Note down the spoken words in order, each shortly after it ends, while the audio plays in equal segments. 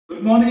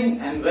Good morning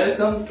and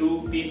welcome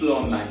to People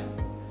Online.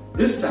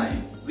 This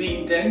time we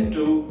intend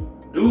to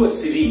do a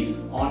series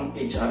on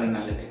HR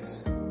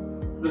analytics.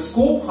 The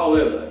scope,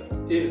 however,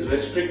 is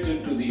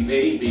restricted to the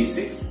very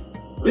basics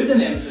with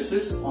an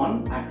emphasis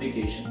on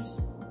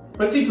applications,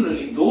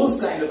 particularly those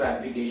kind of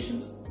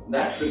applications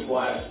that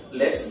require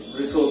less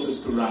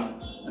resources to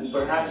run and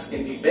perhaps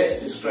can be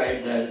best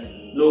described as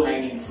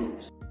low-hanging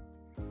fruits.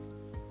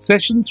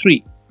 Session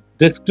 3: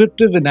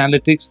 Descriptive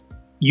Analytics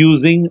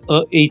using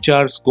a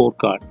HR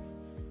scorecard.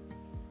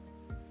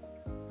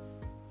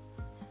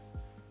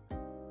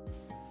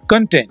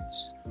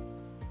 Contents.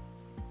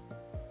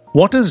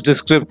 What is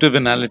descriptive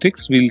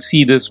analytics? We'll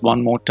see this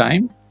one more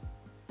time.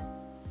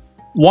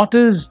 What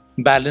is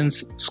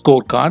balance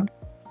scorecard?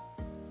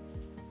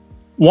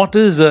 What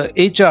is a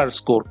HR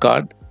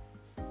scorecard?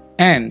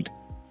 And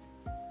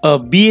a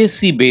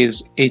BSC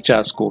based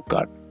HR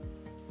scorecard.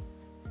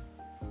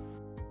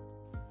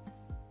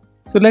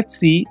 So let's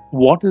see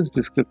what is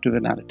descriptive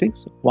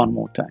analytics one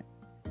more time.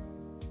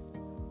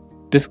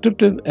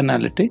 Descriptive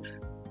analytics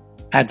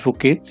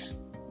advocates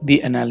the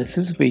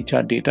analysis of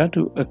HR data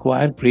to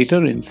acquire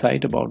greater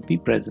insight about the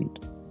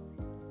present.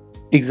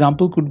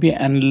 Example could be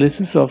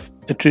analysis of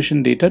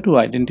attrition data to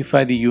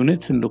identify the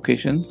units and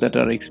locations that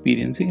are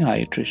experiencing high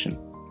attrition.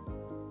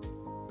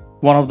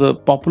 One of the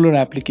popular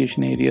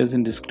application areas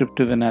in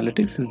descriptive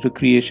analytics is the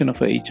creation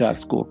of a HR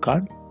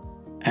scorecard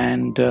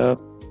and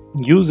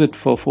use it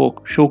for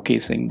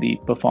showcasing the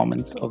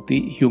performance of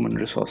the human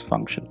resource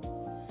function.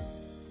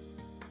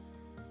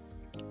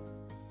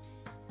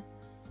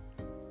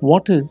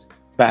 What is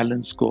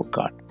balance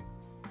scorecard?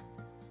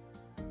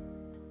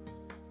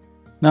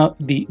 Now,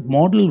 the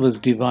model was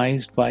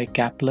devised by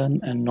Kaplan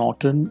and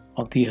Norton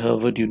of the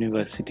Harvard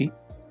University,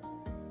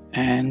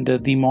 and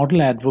the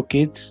model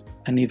advocates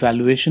an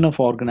evaluation of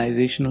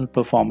organizational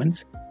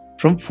performance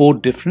from 4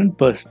 different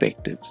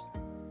perspectives.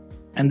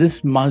 And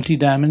this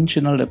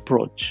multidimensional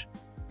approach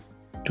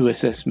to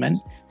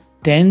assessment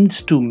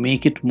tends to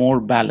make it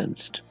more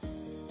balanced,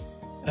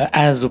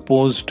 as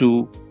opposed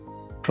to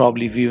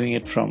probably viewing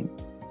it from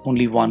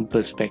only one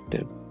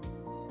perspective.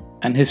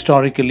 And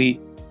historically,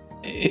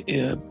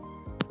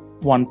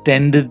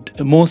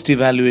 most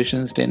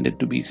evaluations tended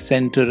to be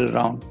centered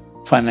around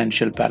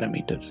financial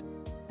parameters.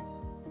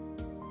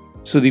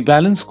 So the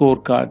balance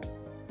scorecard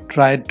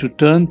tried to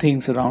turn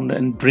things around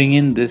and bring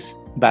in this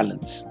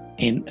balance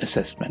in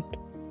assessment.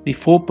 The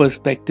 4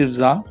 perspectives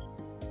are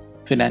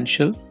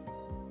financial,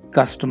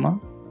 customer,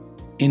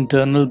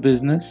 internal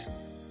business,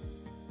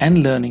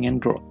 and learning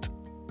and growth.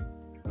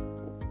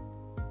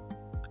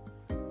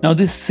 Now,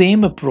 this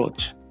same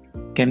approach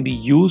can be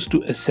used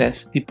to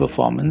assess the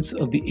performance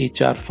of the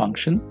HR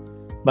function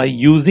by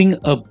using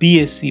a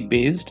BSC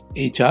based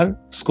HR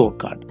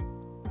scorecard.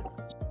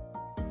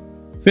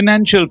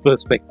 Financial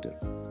perspective.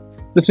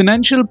 The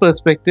financial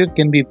perspective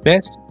can be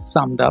best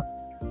summed up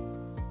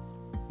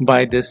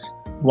by this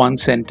one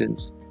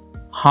sentence: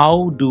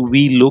 how do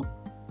we look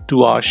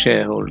to our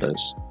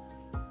shareholders?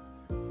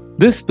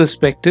 This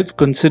perspective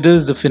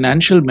considers the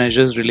financial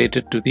measures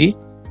related to the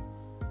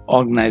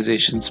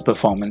organization's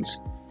performance.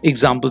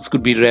 Examples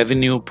could be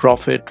revenue,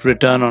 profit,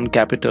 return on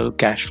capital,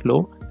 cash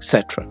flow,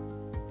 etc.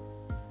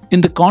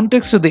 In the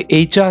context of the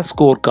HR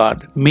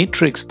scorecard,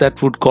 metrics that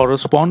would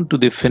correspond to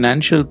the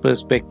financial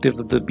perspective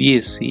of the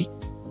BSC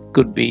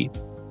could be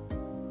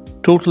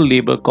total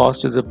labor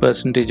cost as a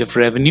percentage of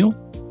revenue,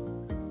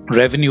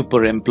 revenue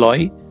per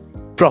employee,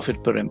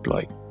 profit per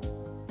employee.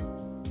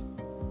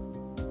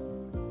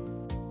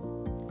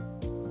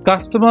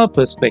 Customer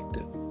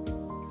perspective.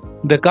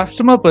 The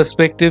customer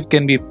perspective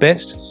can be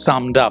best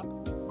summed up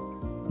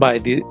by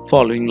the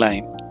following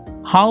line: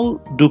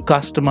 how do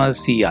customers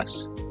see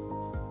us?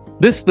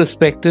 This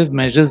perspective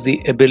measures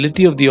the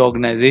ability of the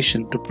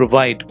organization to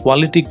provide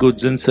quality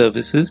goods and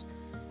services,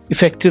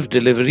 effective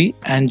delivery,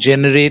 and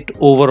generate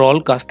overall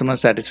customer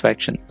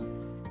satisfaction.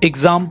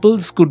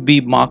 Examples could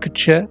be market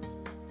share,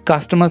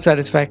 customer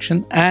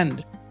satisfaction,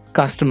 and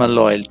customer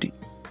loyalty.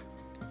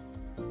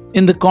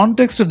 In the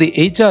context of the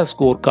HR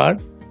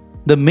scorecard,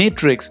 the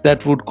matrix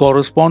that would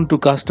correspond to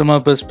customer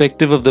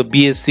perspective of the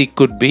BSC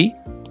could be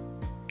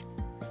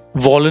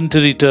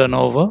voluntary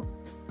turnover,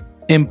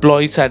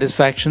 employee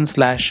satisfaction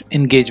 /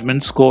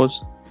 engagement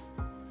scores,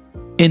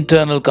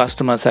 internal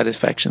customer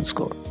satisfaction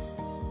score.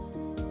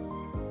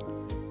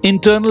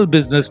 Internal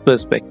business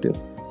perspective.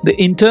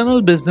 The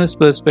internal business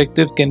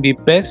perspective can be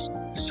best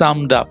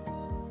summed up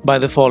by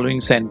the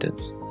following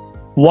sentence: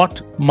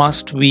 what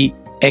must we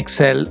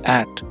excel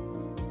at?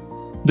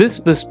 This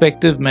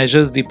perspective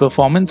measures the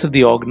performance of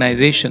the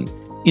organization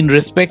in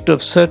respect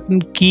of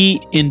certain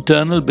key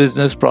internal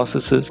business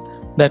processes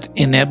that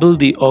enable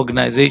the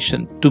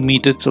organization to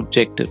meet its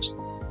objectives.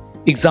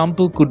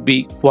 Example could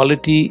be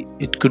quality,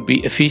 it could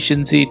be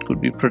efficiency, it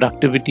could be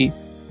productivity,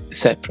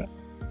 etc.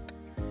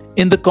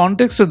 In the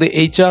context of the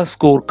HR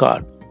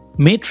scorecard,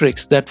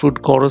 matrix that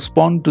would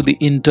correspond to the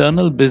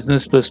internal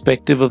business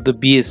perspective of the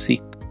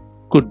BSC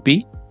could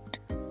be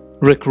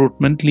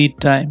recruitment lead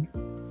time,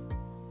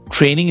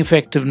 training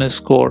effectiveness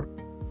score,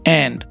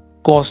 and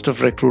cost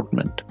of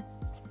recruitment.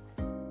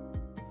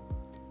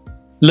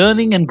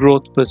 Learning and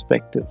growth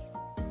perspective.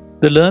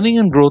 The learning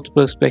and growth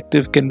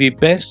perspective can be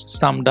best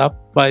summed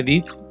up by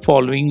the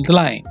following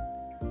line.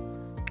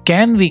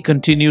 Can we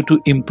continue to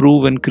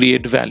improve and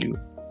create value?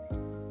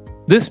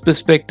 This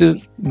perspective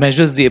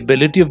measures the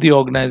ability of the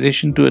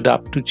organization to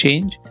adapt to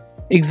change.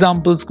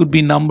 Examples could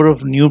be number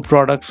of new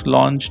products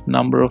launched,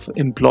 number of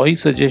employee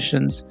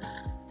suggestions,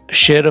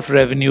 share of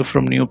revenue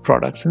from new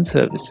products and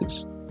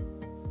services.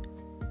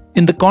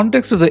 In the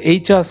context of the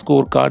HR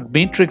scorecard,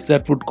 metrics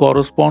that would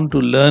correspond to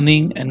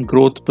learning and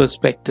growth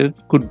perspective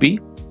could be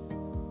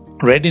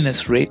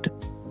readiness rate,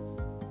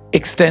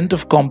 extent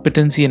of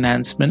competency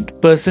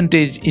enhancement,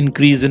 percentage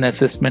increase in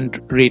assessment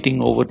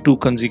rating over 2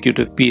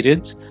 consecutive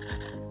periods,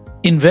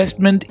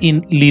 investment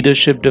in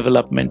leadership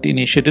development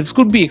initiatives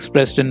could be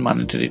expressed in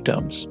monetary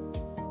terms.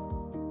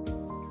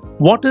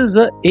 What is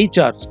a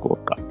HR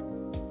scorecard?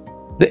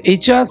 The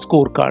HR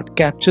scorecard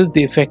captures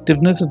the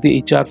effectiveness of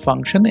the HR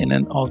function in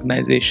an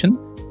organization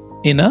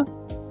in a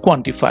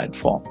quantified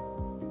form.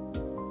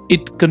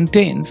 It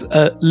contains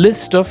a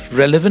list of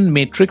relevant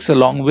metrics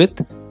along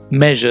with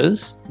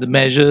measures. The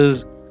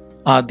measures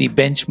are the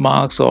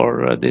benchmarks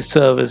or they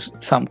serve as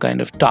some kind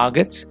of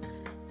targets,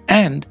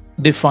 and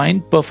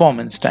defined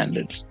performance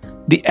standards.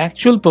 The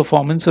actual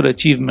performance or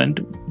achievement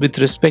with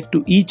respect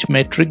to each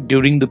metric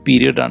during the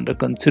period under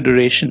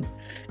consideration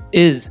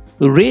is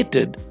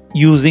rated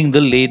using the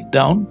laid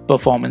down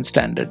performance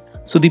standard.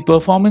 So the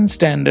performance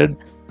standard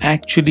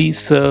actually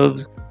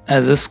serves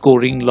as a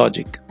scoring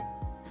logic.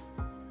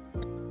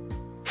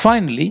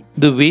 Finally,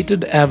 the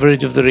weighted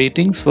average of the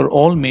ratings for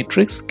all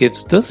metrics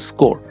gives the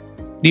score,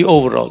 the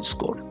overall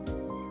score.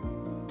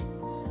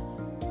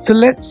 So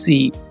let's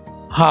see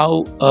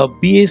how a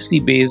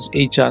BSC based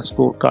HR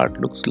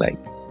scorecard looks like.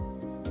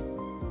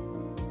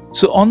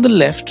 So on the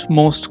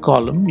leftmost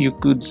column, you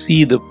could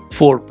see the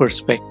 4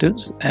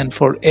 perspectives, and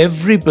for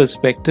every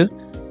perspective,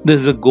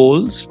 there's a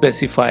goal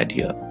specified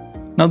here.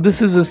 Now,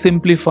 this is a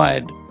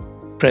simplified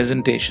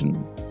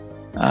presentation.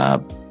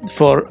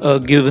 For a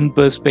given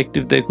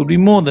perspective, there could be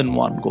more than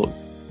one goal.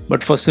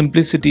 But for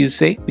simplicity's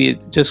sake, we are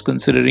just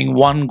considering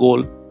one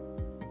goal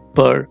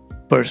per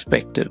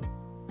perspective.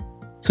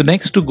 So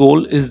next to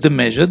goal is the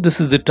measure. This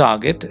is the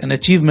target, and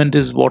achievement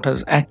is what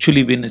has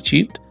actually been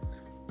achieved.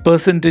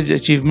 Percentage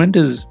achievement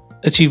is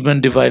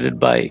achievement divided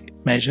by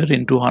measure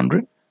into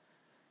 100,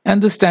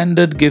 and the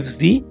standard gives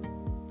the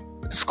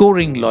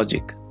scoring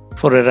logic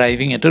for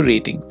arriving at a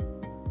rating.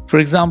 For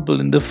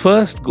example, in the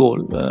first goal,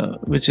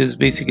 which is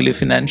basically a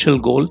financial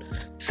goal,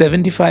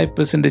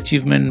 75%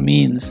 achievement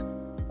means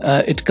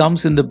it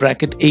comes in the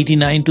bracket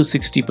 89 to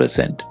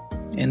 60%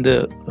 in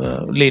the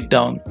laid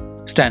down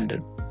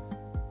standard.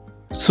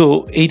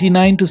 So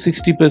 89 to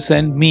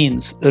 60%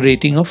 means a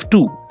rating of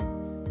 2.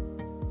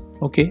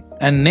 Okay,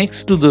 and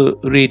next to the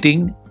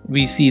rating,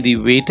 we see the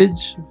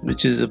weightage,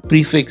 which is a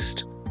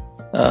prefixed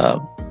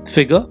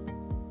figure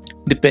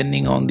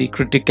depending on the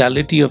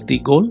criticality of the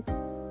goal.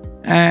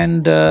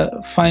 And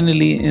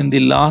finally, in the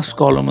last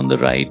column on the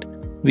right,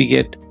 we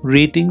get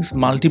ratings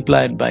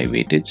multiplied by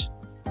weightage,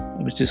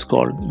 which is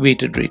called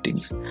weighted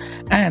ratings.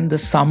 And the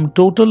sum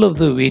total of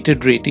the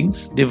weighted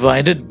ratings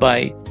divided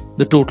by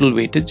the total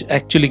weightage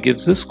actually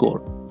gives a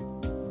score.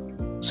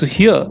 So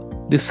here,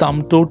 the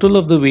sum total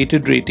of the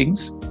weighted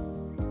ratings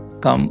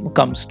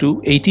comes to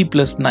 80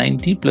 plus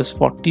 90 plus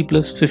 40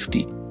 plus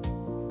 50.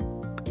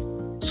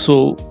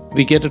 So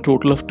we get a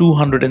total of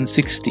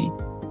 260,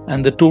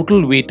 and the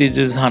total weightage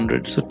is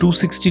 100. So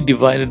 260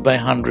 divided by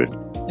 100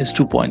 is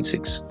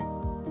 2.6.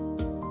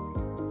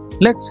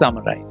 Let's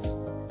summarize.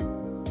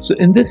 So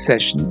in this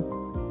session,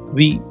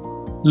 we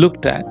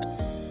looked at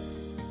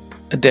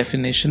a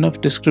definition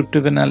of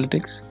descriptive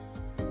analytics.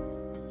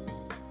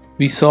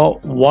 We saw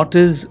what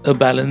is a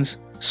balanced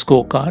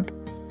scorecard,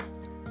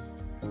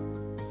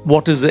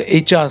 what is the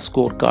HR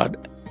scorecard,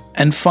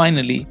 and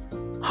finally,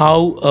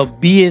 how a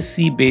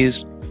BSC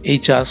based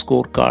HR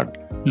scorecard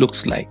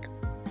looks like.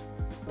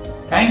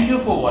 Thank you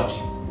for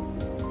watching.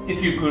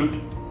 If you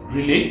could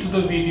relate to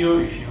the video,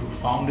 if you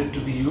found it to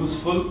be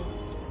useful,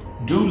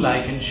 do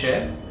like and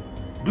share.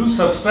 Do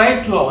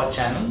subscribe to our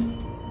channel.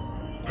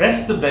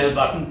 Press the bell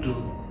button to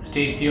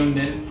stay tuned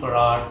in for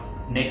our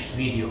next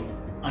video.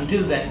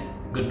 Until then,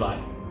 goodbye.